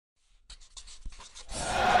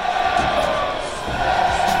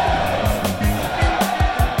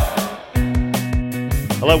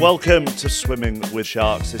Hello, welcome to Swimming with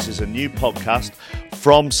Sharks. This is a new podcast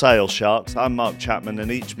from Sale Sharks. I'm Mark Chapman,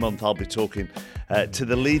 and each month I'll be talking to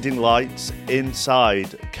the leading lights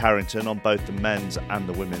inside Carrington on both the men's and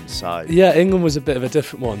the women's side. Yeah, England was a bit of a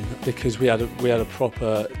different one because we had a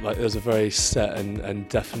proper, like, there was a very set and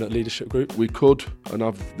definite leadership group. We could and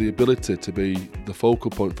have the ability to be the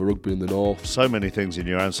focal point for rugby in the north. So many things in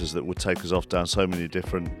your answers that would take us off down so many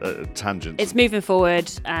different tangents. It's moving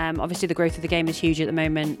forward. Obviously the growth of the game is huge at the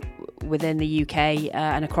moment within the UK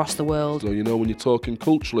and across the world. So, you know, when you're talking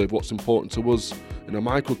culturally of what's important to us in a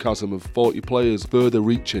microcosm of 40 players, further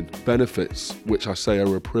reaching benefits, which I say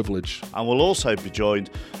are a privilege. And we'll also be joined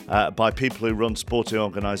by people who run sporting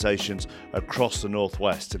organisations across the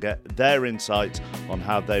Northwest to get their insights on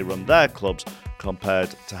how they run their clubs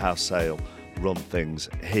compared to how Sale run things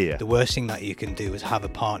here. The worst thing that you can do is have a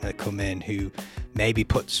partner come in who maybe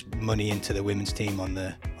puts money into the women's team on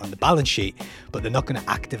the balance sheet, but they're not going to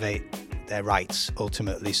activate their rights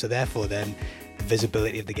ultimately. So therefore then the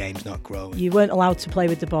visibility of the game's not growing. You weren't allowed to play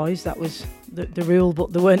with the boys, that was the rule,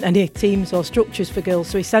 but there weren't any teams or structures for girls,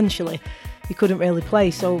 so essentially you couldn't really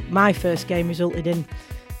play. So my first game resulted in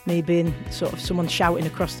me being sort of someone shouting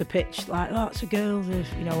across the pitch like, "Oh, it's a girl,"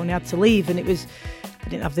 you know, and I had to leave, and I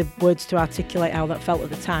didn't have the words to articulate how that felt at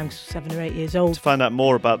the time, 'cause I was 7 or 8 years old. To find out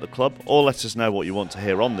more about the club or let us know what you want to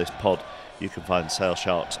hear on this pod, you can find Sale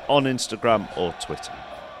Sharks on Instagram or Twitter.